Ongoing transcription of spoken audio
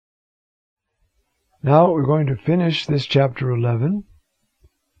Now we're going to finish this chapter 11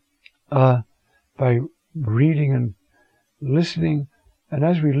 by reading and listening. And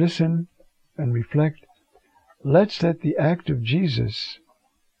as we listen and reflect, let's let the act of Jesus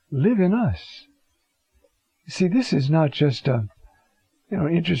live in us. See, this is not just a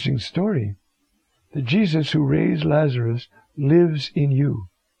interesting story. The Jesus who raised Lazarus lives in you.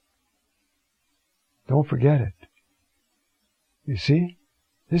 Don't forget it. You see?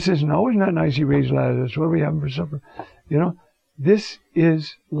 This isn't always not nice he raised Lazarus. What are we having for supper? This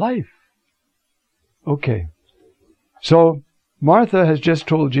is life. Okay. So Martha has just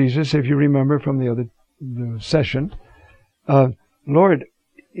told Jesus, if you remember from the session, Lord,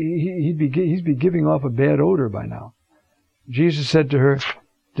 he'd be giving off a bad odor by now. Jesus said to her,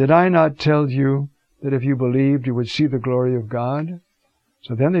 did I not tell you that if you believed you would see the glory of God?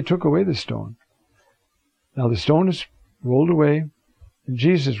 So then they took away the stone. Now the stone is rolled away, and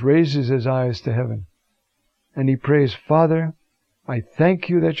Jesus raises his eyes to heaven, and he prays, Father, I thank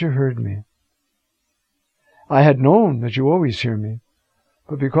you that you heard me. I had known that you always hear me,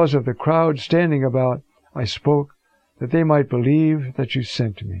 but because of the crowd standing about, I spoke, that they might believe that you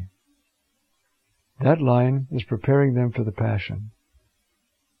sent me. That line is preparing them for the Passion.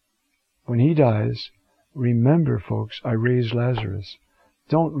 When he dies, remember, folks, I raised Lazarus.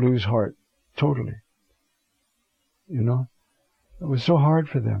 Don't lose heart, totally. It was so hard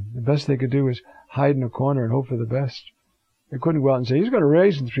for them. The best they could do was hide in a corner and hope for the best. They couldn't go out and say, he's going to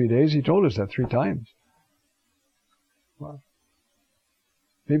raise in 3 days. He told us that 3 times. Well,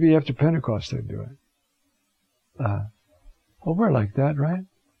 maybe after Pentecost they'd do it. Well, we're like that, right?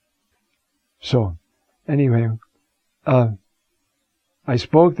 So, anyway, I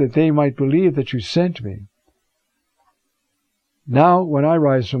spoke that they might believe that you sent me. Now, when I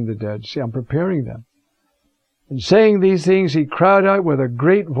rise from the dead, see, I'm preparing them. And saying these things, he cried out with a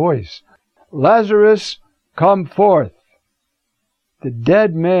great voice, Lazarus, come forth. The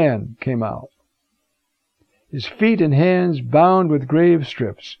dead man came out, his feet and hands bound with grave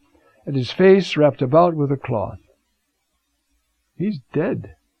strips, and his face wrapped about with a cloth. He's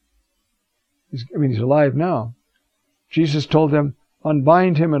dead. He's alive now. Jesus told them,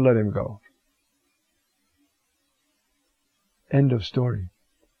 unbind him and let him go. End of story.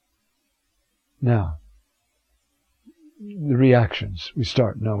 Now, the reactions. We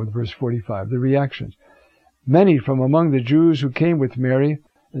start now with verse 45. The reactions. Many from among the Jews who came with Mary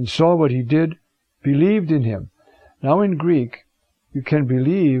and saw what he did believed in him. Now in Greek, you can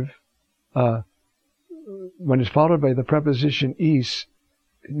believe, when it's followed by the preposition is,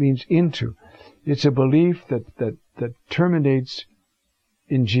 it means into. It's a belief that terminates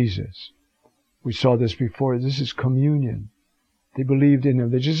in Jesus. We saw this before. This is communion. They believed in him.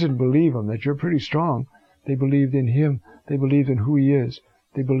 They just didn't believe him, that you're pretty strong. They believed in him. They believed in who he is.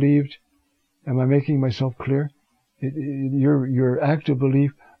 They believed, am I making myself clear? Your act of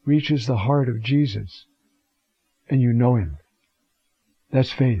belief reaches the heart of Jesus, and you know him.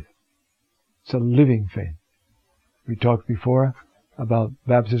 That's faith. It's a living faith. We talked before about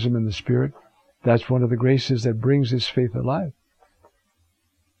baptism in the Spirit. That's one of the graces that brings this faith alive.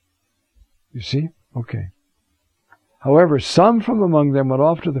 You see? Okay. However, some from among them went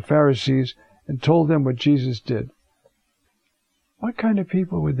off to the Pharisees and told them what Jesus did. What kind of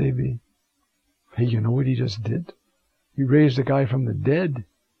people would they be? Hey, you know what he just did? He raised a guy from the dead.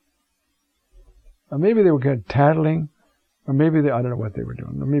 Or maybe they were kind of tattling, or maybe I don't know what they were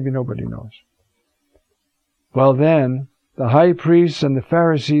doing, or maybe nobody knows. Well then, the high priests and the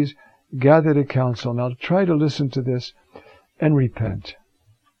Pharisees gathered a council. Now try to listen to this and repent.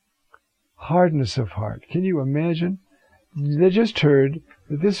 Hardness of heart. Can you imagine? They just heard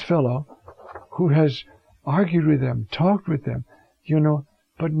that this fellow who has argued with them, talked with them,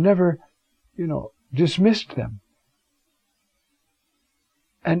 but never, dismissed them.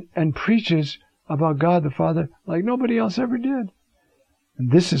 And preaches about God the Father like nobody else ever did.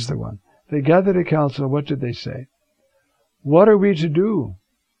 And this is the one. They gathered a council. What did they say? What are we to do?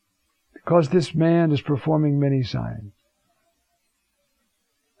 Because this man is performing many signs.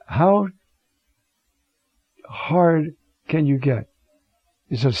 How hard can you get?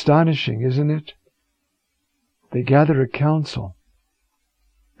 It's astonishing, isn't it? They gather a council.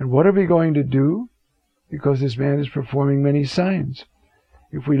 And what are we going to do? Because this man is performing many signs.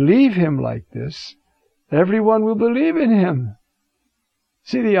 If we leave him like this, everyone will believe in him.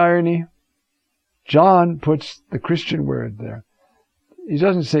 See the irony? John puts the Christian word there. He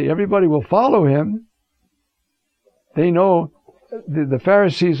doesn't say everybody will follow him. They know the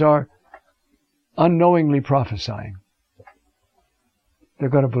Pharisees are unknowingly prophesying. They're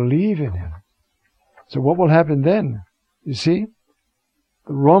going to believe in him. So what will happen then? You see?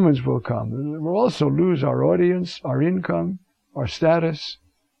 The Romans will come. We'll also lose our audience, our income, our status,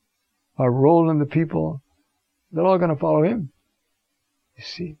 our role in the people. They're all going to follow him. You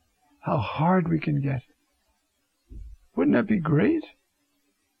see how hard we can get. Wouldn't that be great?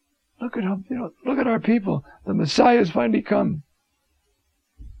 Look at how, look at our people. The Messiah has finally come.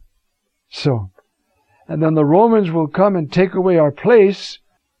 So, and then the Romans will come and take away our place,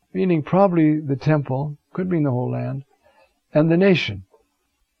 meaning probably the temple, could mean the whole land, and the nation.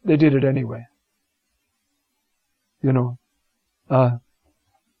 They did it anyway.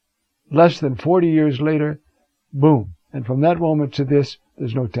 Less than 40 years later, boom. And from that moment to this,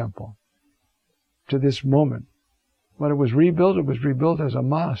 there's no temple. To this moment. When it was rebuilt as a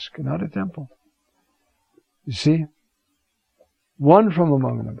mosque, not a temple. You see? One from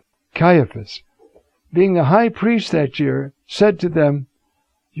among them, Caiaphas, being the high priest that year, said to them,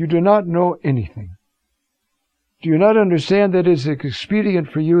 "You do not know anything. Do you not understand that it is expedient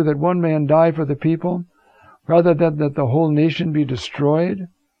for you that one man die for the people, rather than that the whole nation be destroyed?"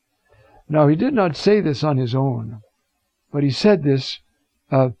 Now he did not say this on his own, but he said this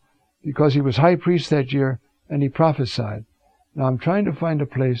because he was high priest that year, and he prophesied. Now I'm trying to find a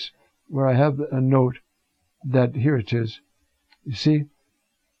place where I have a note that, here it is. You see,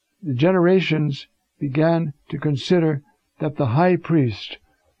 the generations began to consider that the high priest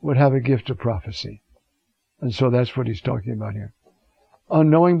would have a gift of prophecy. And so that's what he's talking about here.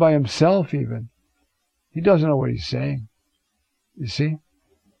 Unknowing by himself even. He doesn't know what he's saying. You see?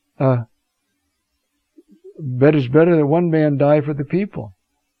 It's better that one man die for the people.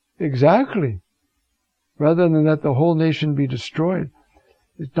 Exactly. Rather than that the whole nation be destroyed.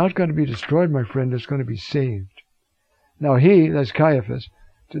 It's not going to be destroyed, my friend. It's going to be saved. Now he, that's Caiaphas,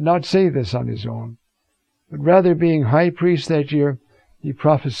 did not say this on his own, but rather being high priest that year, he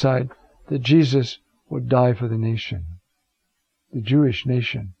prophesied that Jesus would die for the nation, the Jewish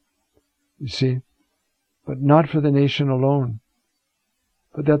nation, you see, but not for the nation alone,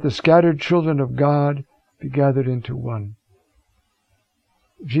 but that the scattered children of God be gathered into one.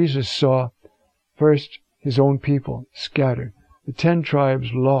 Jesus saw first his own people scattered, the 10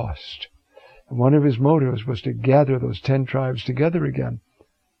 tribes lost. And one of his motives was to gather those 10 tribes together again.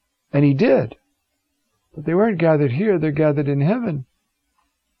 And he did. But they weren't gathered here, they're gathered in heaven.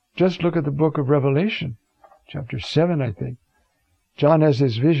 Just look at the book of Revelation, chapter 7, I think. John has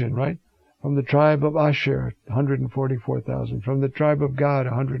this vision, right? From the tribe of Asher, 144,000. From the tribe of Gad,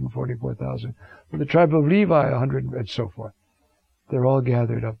 144,000. From the tribe of Levi, 100, and so forth. They're all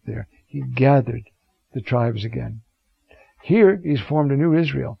gathered up there. He gathered the tribes again. Here, he's formed a new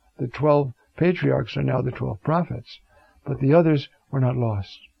Israel. The 12 patriarchs are now the 12 prophets. But the others were not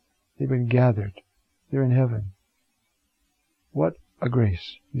lost. They've been gathered. They're in heaven. What a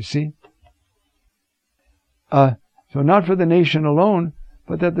grace, you see? So not for the nation alone,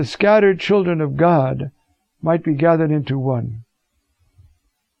 but that the scattered children of God might be gathered into one.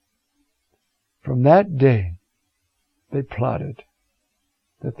 From that day, they plotted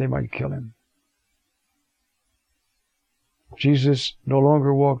that they might kill him. Jesus no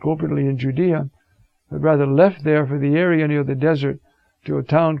longer walked openly in Judea, but rather left there for the area near the desert to a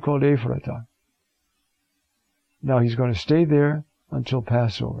town called Ephrata. Now he's going to stay there until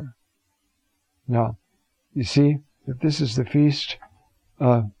Passover. Now, you see, if this is the feast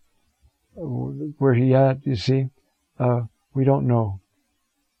where he at, you see, we don't know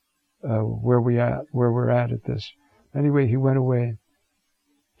where we're at this. Anyway, he went away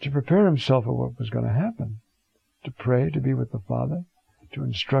to prepare himself for what was going to happen, to pray, to be with the Father, to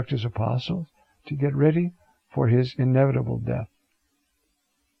instruct his apostles, to get ready for his inevitable death.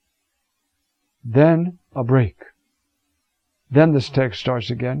 Then a break. Then this text starts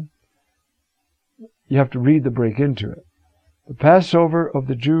again. You have to read the break into it. The Passover of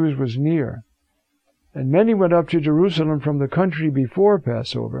the Jews was near, and many went up to Jerusalem from the country before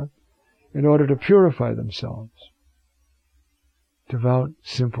Passover in order to purify themselves. Devout,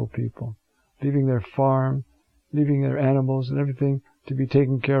 simple people, leaving their farm, leaving their animals and everything to be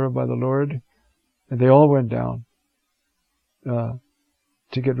taken care of by the Lord. And they all went down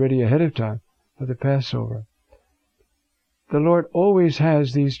to get ready ahead of time for the Passover. The Lord always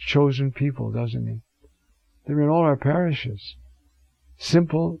has these chosen people, doesn't he? They're in all our parishes.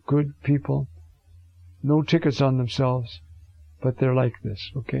 Simple, good people. No tickets on themselves, but they're like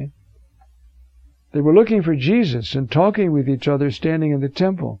this, okay? They were looking for Jesus and talking with each other standing in the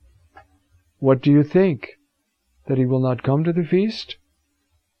temple. What do you think? That he will not come to the feast?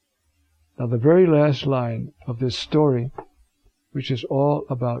 Now the very last line of this story, which is all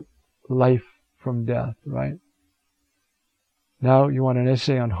about life from death, right? Now you want an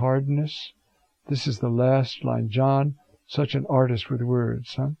essay on hardness? This is the last line. John Such an artist with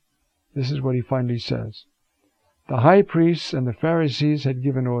words, huh? This is what he finally says. The high priests and the Pharisees had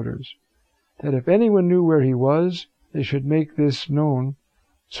given orders that if anyone knew where he was, they should make this known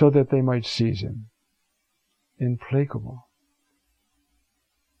so that they might seize him. Implacable.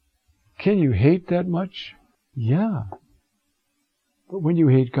 Can you hate that much? Yeah. But when you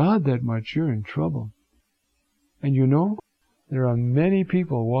hate God that much, you're in trouble. And you know, there are many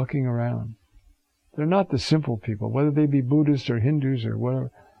people walking around. They're not the simple people, whether they be Buddhists or Hindus or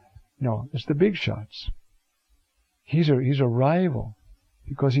whatever. No, it's the big shots. He's a rival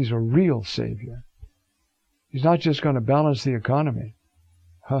because he's a real savior. He's not just going to balance the economy.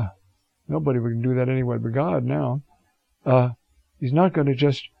 Nobody can do that anyway but God now. He's not going to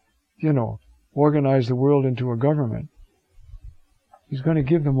just, organize the world into a government. He's going to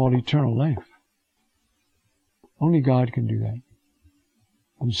give them all eternal life. Only God can do that.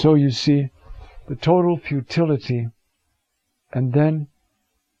 And so you see the total futility. And then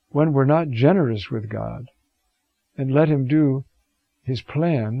when we're not generous with God and let Him do His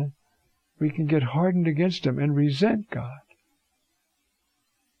plan, we can get hardened against Him and resent God.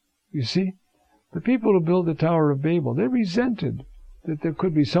 You see, the people who built the Tower of Babel, they resented that there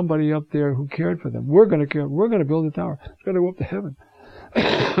could be somebody up there who cared for them. We're going to build a tower. It's going to go up to heaven.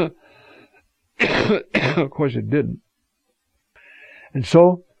 Of course it didn't. And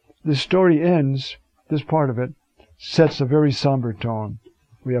so the story ends, this part of it sets a very somber tone.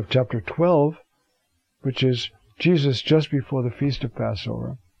 We have chapter 12, which is Jesus just before the Feast of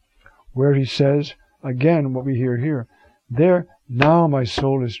Passover, where He says, again what we hear here, there, now my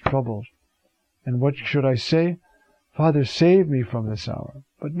soul is troubled. And what should I say? Father, save me from this hour.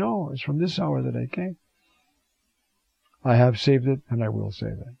 But no, it's from this hour that I came. I have saved it, and I will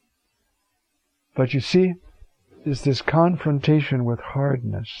save it. But you see, it's this confrontation with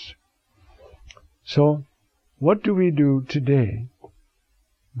hardness. So, what do we do today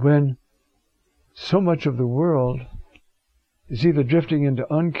when so much of the world is either drifting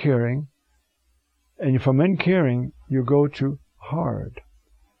into uncaring, and from uncaring you go to hard?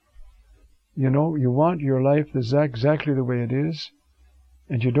 You want your life exactly the way it is,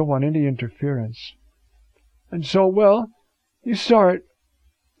 and you don't want any interference. And so, you start,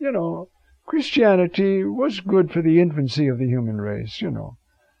 Christianity was good for the infancy of the human race,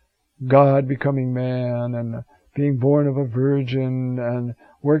 God becoming man and being born of a virgin and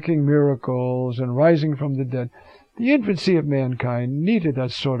working miracles and rising from the dead. The infancy of mankind needed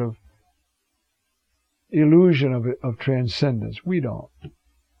that sort of illusion of transcendence. We don't.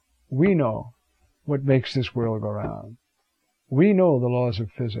 We know what makes this world go round. We know the laws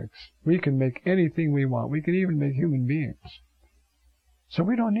of physics. We can make anything we want. We can even make human beings. So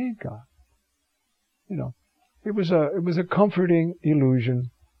we don't need God. It was a comforting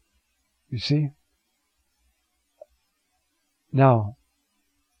illusion. You see? Now,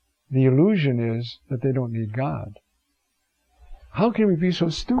 the illusion is that they don't need God. How can we be so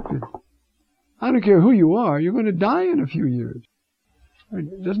stupid? I don't care who you are, you're going to die in a few years.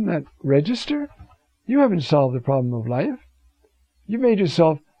 Doesn't that register? You haven't solved the problem of life. You made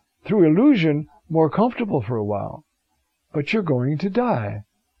yourself, through illusion, more comfortable for a while. But you're going to die.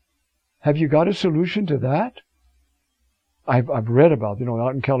 Have you got a solution to that? I've read about,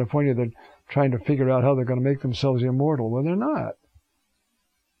 out in California, they're trying to figure out how they're going to make themselves immortal. Well, they're not.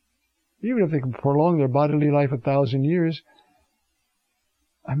 Even if they can prolong their bodily life 1,000 years,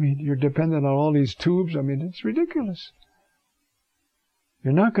 you're dependent on all these tubes. It's ridiculous.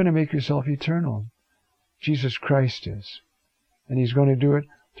 You're not going to make yourself eternal. Jesus Christ is. And He's going to do it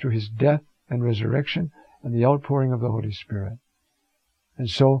through His death and resurrection and the outpouring of the Holy Spirit. And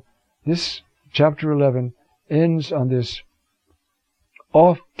so, this chapter 11 ends on this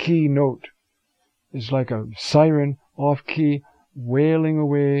off-key note. It's like a siren off-key, wailing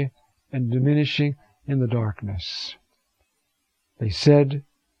away and diminishing in the darkness. They said,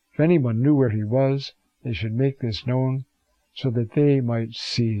 if anyone knew where He was, they should make this known so that they might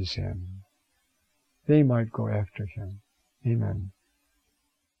seize Him. They might go after Him. Amen.